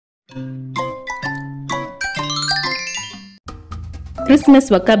Christmas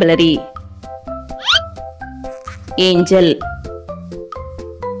vocabulary. Angel,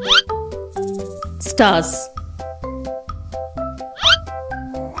 stars,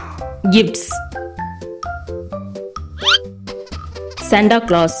 gifts, Santa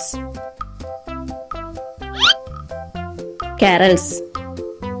Claus, carols,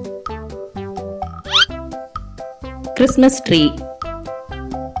 Christmas tree,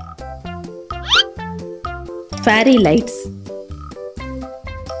 fairy lights,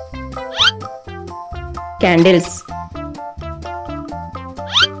 candles,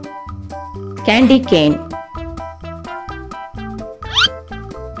 candy cane,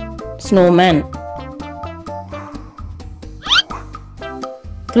 snowman,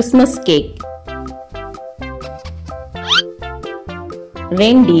 Christmas cake,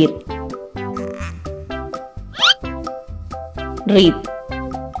 reindeer, wreath,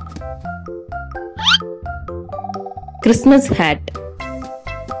 Christmas hat,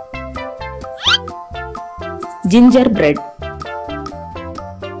 gingerbread,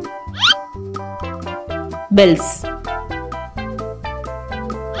 bells,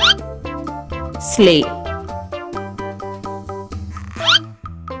 sleigh,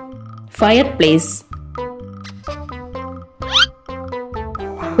 fireplace,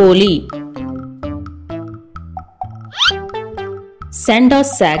 holy,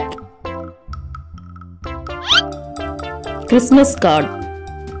 Santa's sack, Christmas card,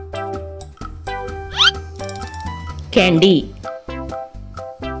 candy,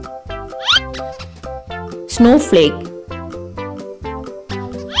 snowflake,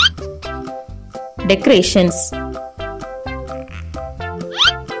 decorations,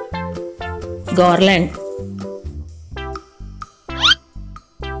 garland,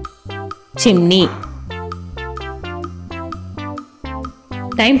 chimney.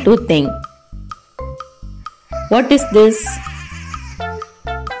 Time to think. What is this?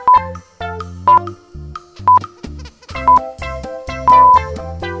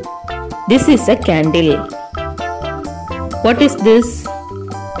 This is a candle. What is this?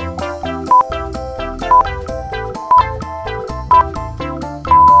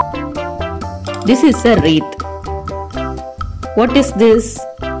 This is a wreath. What is this?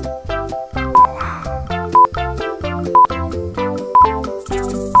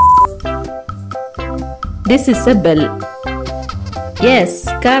 This is a bell. Yes,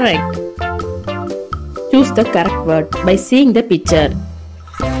 correct. Choose the correct word by seeing the picture.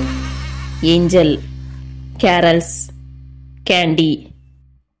 Angel, carols, candy.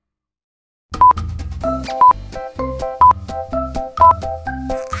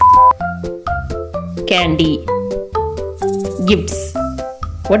 Candy, gifts.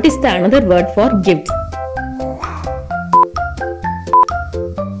 What is the another word for gifts?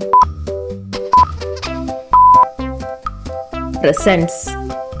 Presents.